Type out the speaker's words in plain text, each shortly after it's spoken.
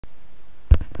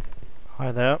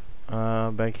Hi there,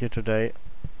 back here today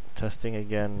testing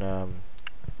again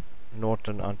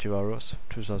Norton Antivirus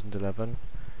 2011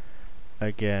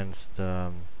 against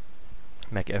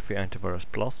McAfee Antivirus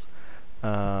Plus.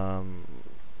 The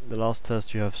last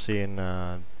test you have seen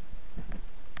the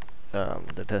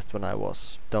test when I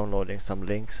was downloading some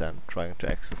links and trying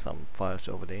to access some files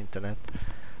over the internet,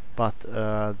 but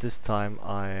this time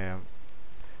I'm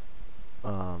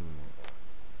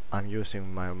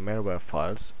using my malware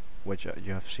files, which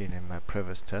you have seen in my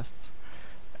previous tests,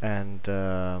 and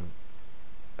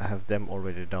have them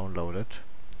already downloaded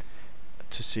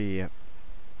to see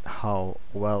how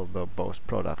well both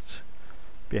products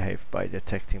behave by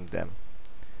detecting them.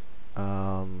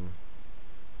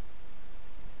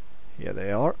 Here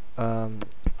they are.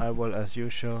 I will, as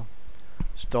usual,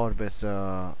 start with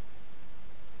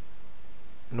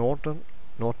Norton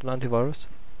Antivirus.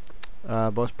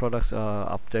 Both products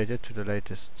are updated to the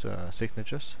latest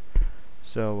signatures.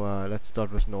 So let's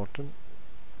start with Norton,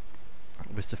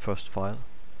 with the first file.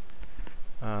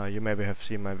 You maybe have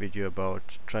seen my video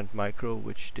about Trend Micro,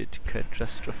 which did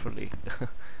catastrophically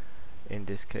in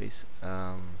this case.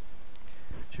 So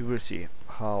you will see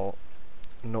how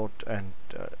Norton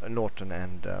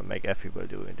and McAfee will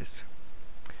do in this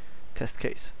test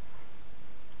case.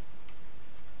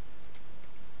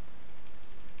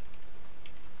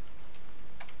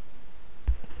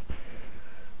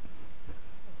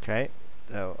 Okay,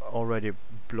 already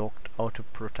blocked auto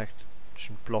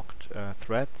protection blocked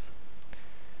threads.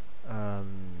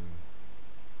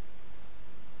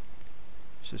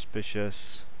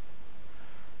 Suspicious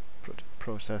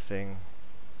processing.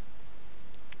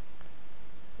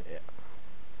 Yeah.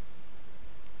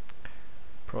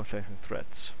 Processing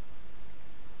threads.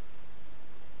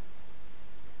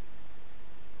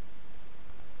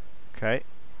 Okay.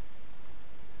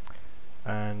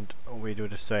 And we do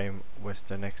the same with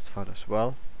the next file as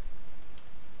well.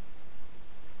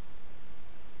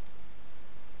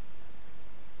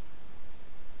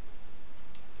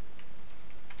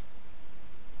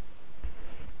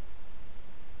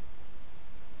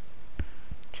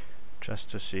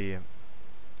 Just to see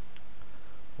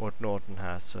what Norton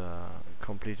has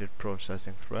completed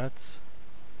processing threads.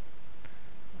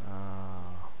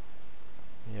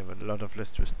 You have a lot of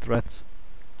lists with threads,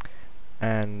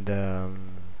 and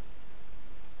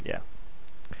yeah.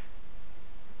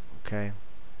 Okay,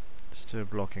 still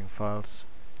blocking files.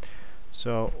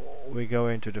 So we go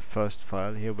into the first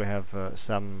file. Here we have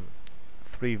some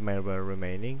 3 malware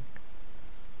remaining.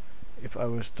 If I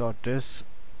will start this,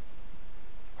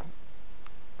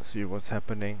 see what's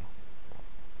happening.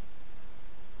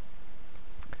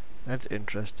 That's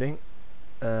interesting.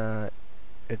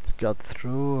 It's got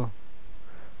through.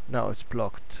 Now it's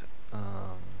blocked.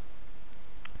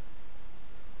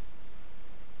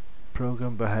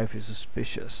 Program behavior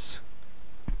suspicious.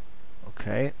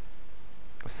 Okay.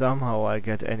 Somehow I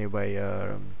get anyway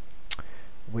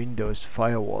Windows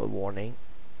firewall warning.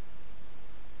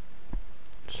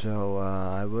 So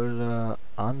I will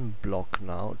unblock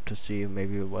now to see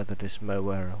maybe whether this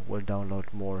malware will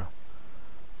download more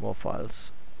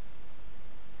files,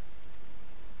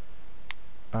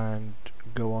 and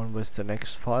go on with the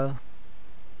next file.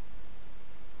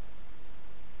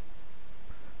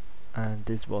 And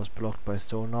this was blocked by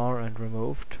Sonar and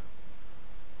removed,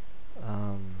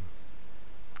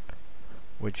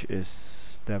 which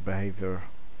is their behavior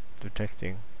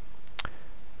detecting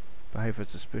behavior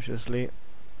suspiciously.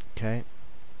 Okay,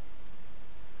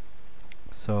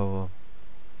 so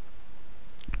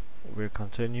we'll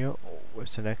continue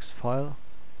with the next file.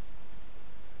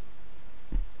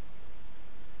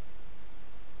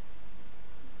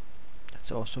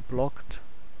 It's also blocked.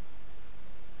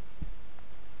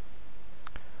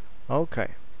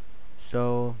 Okay,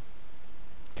 so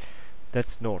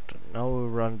that's Norton. Now we'll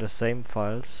run the same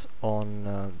files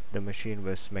on the machine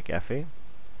with McAfee.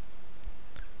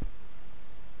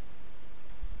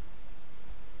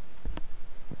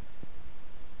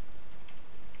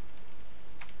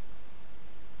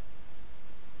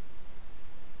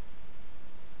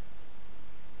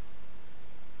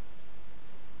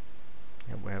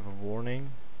 And we have a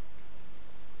warning.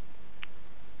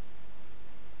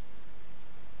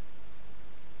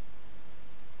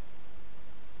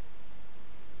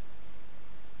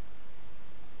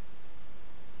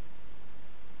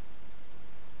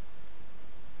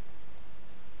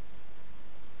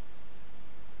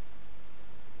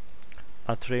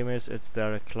 Atremis, it's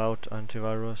their cloud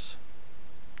antivirus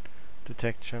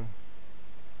detection.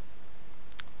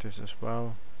 This as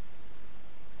well.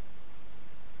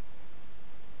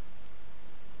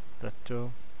 That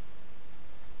too.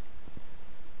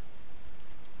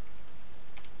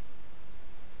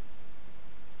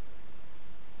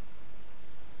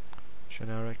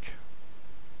 generic.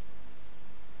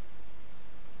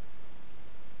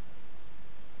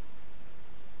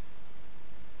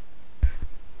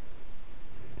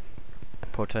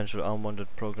 Potential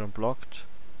unwanted program blocked.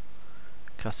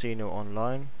 Casino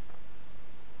online.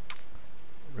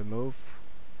 Remove.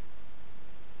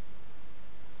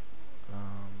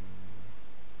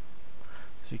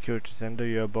 Security Center,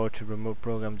 you are about to remove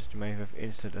programs that you may have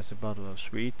installed as a bundle or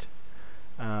suite.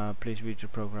 Please read the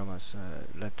programmers.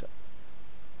 Let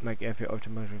McAfee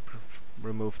automatically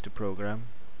remove the program.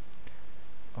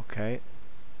 Okay.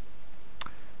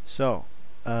 So,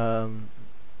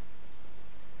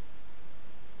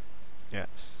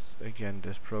 yes, again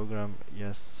this program,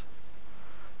 yes.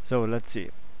 So let's see.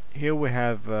 Here we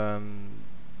have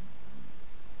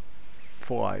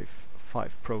five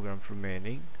programs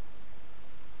remaining.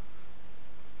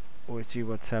 We see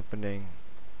what's happening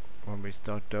when we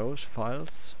start those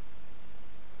files.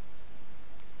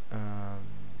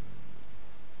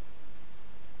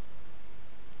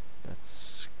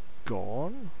 That's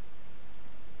gone.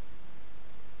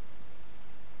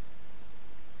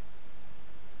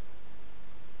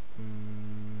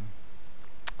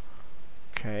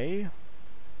 Okay.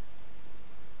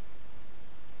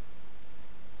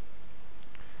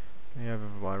 We have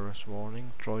a virus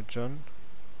warning, Trojan.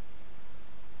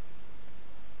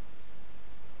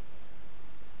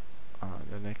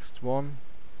 The next one.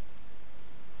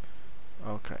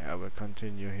 Okay, I will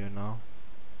continue here now.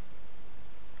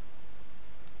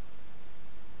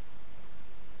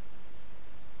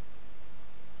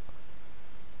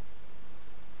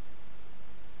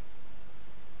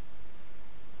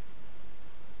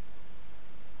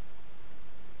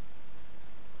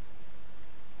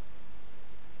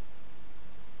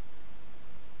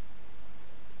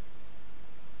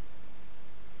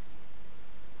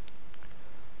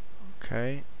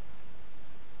 Okay.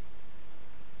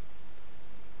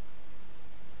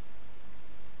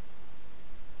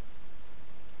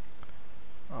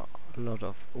 Oh, a lot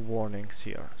of warnings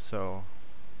here, so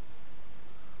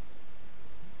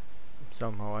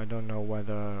somehow I don't know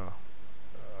whether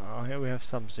here we have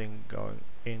something going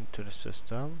into the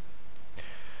system.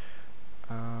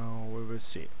 We will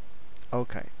see.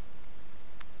 Okay.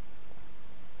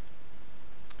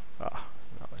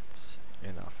 No, it's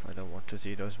enough. I don't want to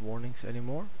see those warnings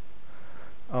anymore.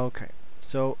 Okay,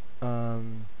 so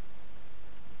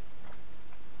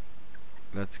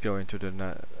let's go into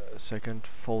the second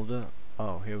folder.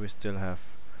 Oh, here we still have,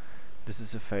 this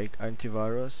is a fake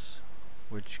antivirus,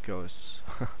 which goes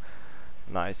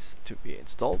nice to be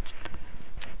installed.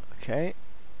 Okay.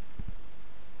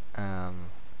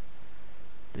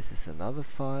 This is another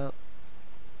file.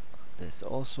 This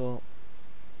also.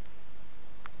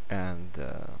 And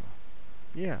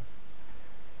yeah.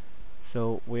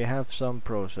 So we have some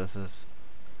processes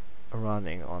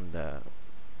running on the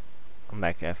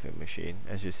McAfee machine,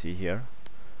 as you see here.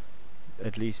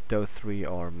 At least those three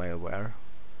are malware.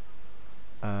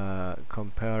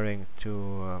 Comparing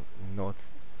to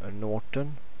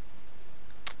Norton,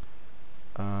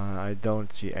 I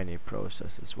don't see any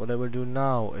processes. What I will do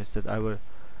now is that I will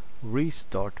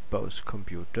restart both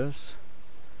computers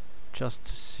just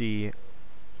to see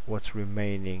what's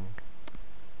remaining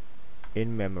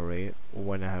in memory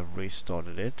when I have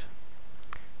restarted it,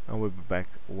 and we'll be back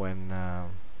when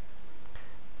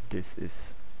this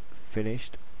is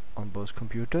finished on both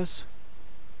computers.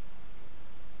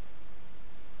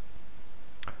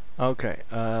 Okay,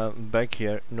 back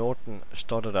here, Norton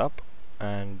started up,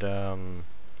 and I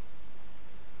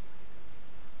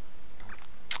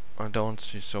don't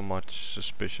see so much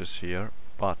suspicious here,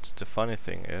 but the funny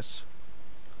thing is,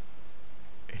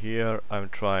 here I'm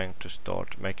trying to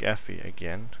start McAfee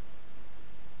again,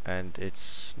 and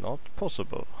it's not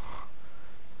possible.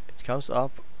 It comes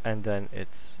up and then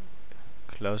it's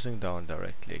closing down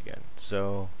directly again.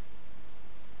 So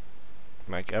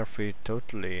McAfee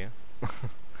totally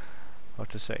how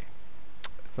to say,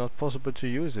 it's not possible to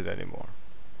use it anymore.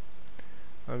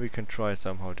 And we can try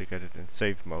somehow to get it in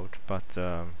safe mode, but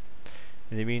in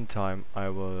the meantime I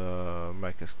will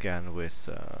make a scan with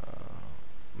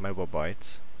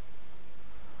megabytes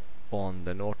on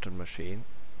the Norton machine,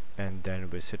 and then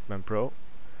with Hitman Pro,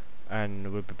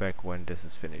 and we'll be back when this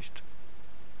is finished.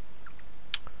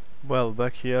 Well,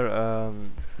 back here I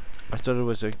started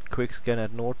with a quick scan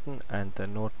at Norton, and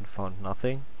Norton found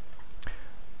nothing,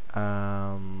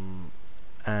 and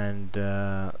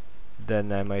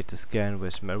then I made a scan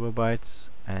with megabytes,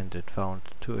 and it found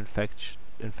two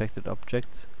infected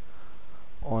objects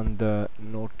on the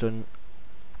Norton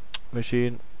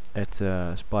machine. It's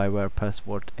a spyware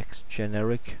password X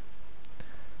generic.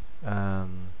 So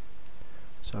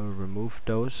I'll remove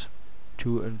those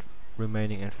two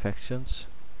remaining infections.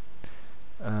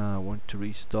 Want to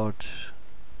restart?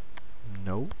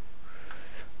 No.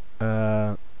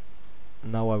 Now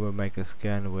I will make a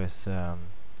scan with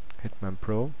Hitman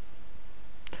Pro.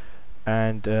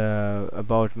 And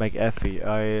about McAfee,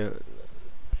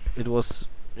 it was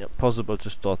possible to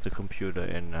start the computer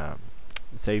in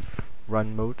safe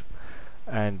run mode,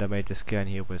 and I made a scan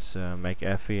here with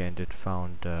McAfee, and it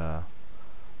found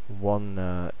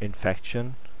one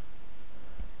infection,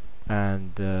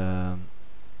 and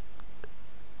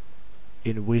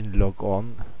in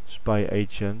WinLogon spy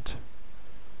agent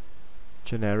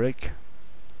generic.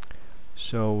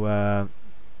 So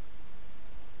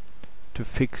to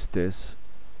fix this,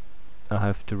 I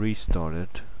have to restart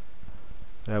it.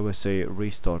 I will say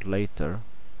restart later,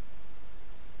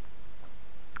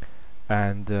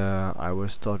 and I will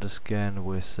start a scan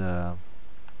with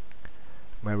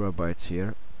Malwarebytes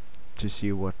here to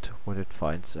see what it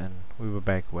finds, and we will be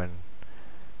back when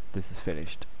this is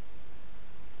finished.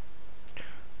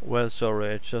 Well,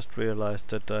 sorry, I just realized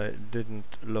that I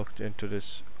didn't look into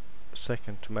this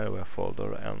second malware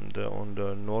folder and on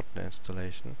the Norton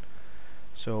installation.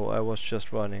 So I was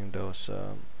just running those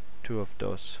two of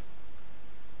those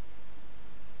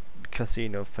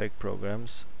casino fake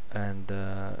programs, and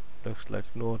looks like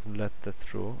Norton let that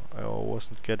through. I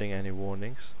wasn't getting any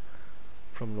warnings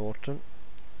from Norton,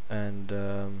 and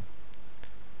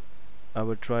I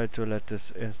will try to let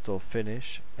this install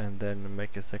finish and then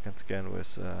make a second scan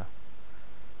with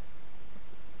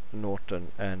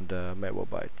Norton and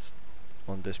Malwarebytes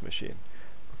on this machine,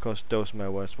 because those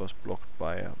malwares was blocked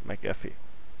by McAfee.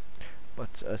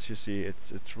 But as you see,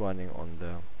 it's running on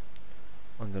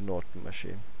the Norton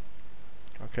machine.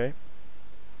 Okay.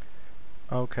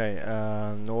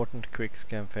 Norton quick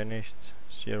scan finished,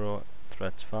 0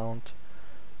 threats found,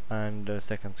 and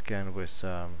second scan with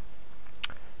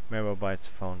Malwarebytes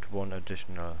found one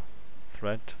additional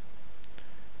threat.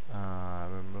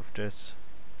 Remove this,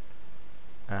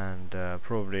 and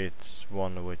probably it's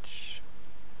one which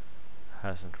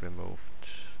hasn't removed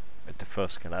at the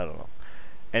first scan, I don't know.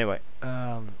 Anyway,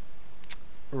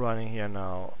 running here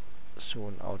now,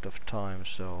 soon out of time,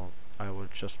 so I will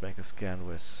just make a scan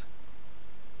with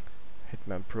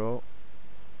Hitman Pro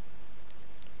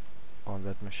on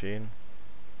that machine.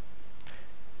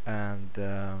 And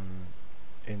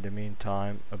in the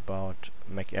meantime, about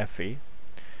McAfee,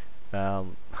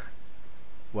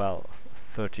 well,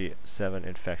 37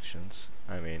 infections.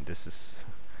 I mean, this is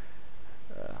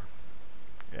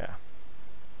yeah,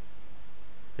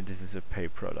 this is a pay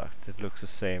product. It looks the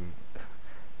same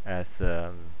as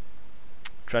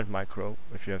Trend Micro.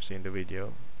 If you have seen the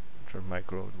video, Trend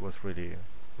Micro was really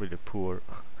poor.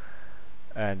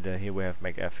 And here we have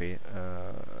McAfee.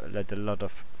 Let a lot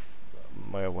of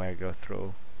malware go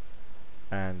through,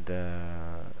 and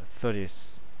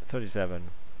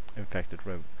 37 infected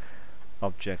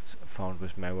objects found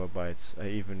with Malwarebytes. I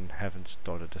even haven't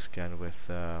started a scan with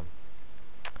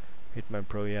Hitman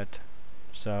Pro yet,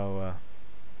 so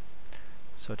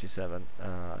 37.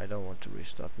 I don't want to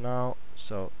restart now,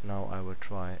 so now I will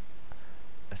try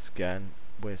a scan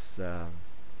with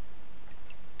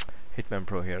Hitman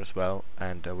Pro here as well,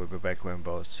 and we'll be back when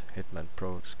both Hitman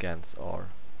Pro scans are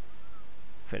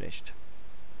finished.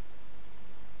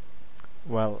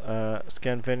 Well,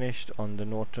 scan finished on the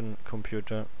Norton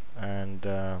computer, and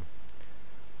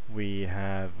we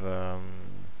have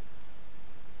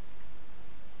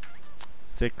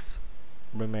 6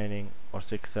 remaining, or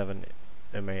 7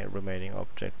 remaining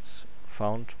objects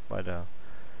found by the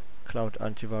Cloud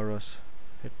Antivirus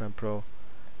Hitman Pro,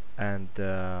 and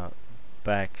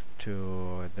back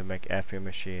to the McAfee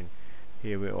machine.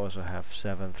 Here we also have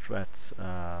 7 threats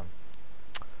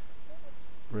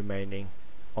remaining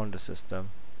on the system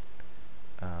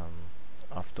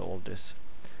after all this.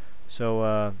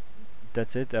 So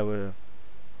that's it. I will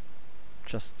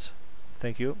just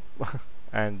thank you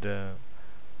and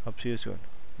hope to see you soon.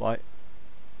 Bye.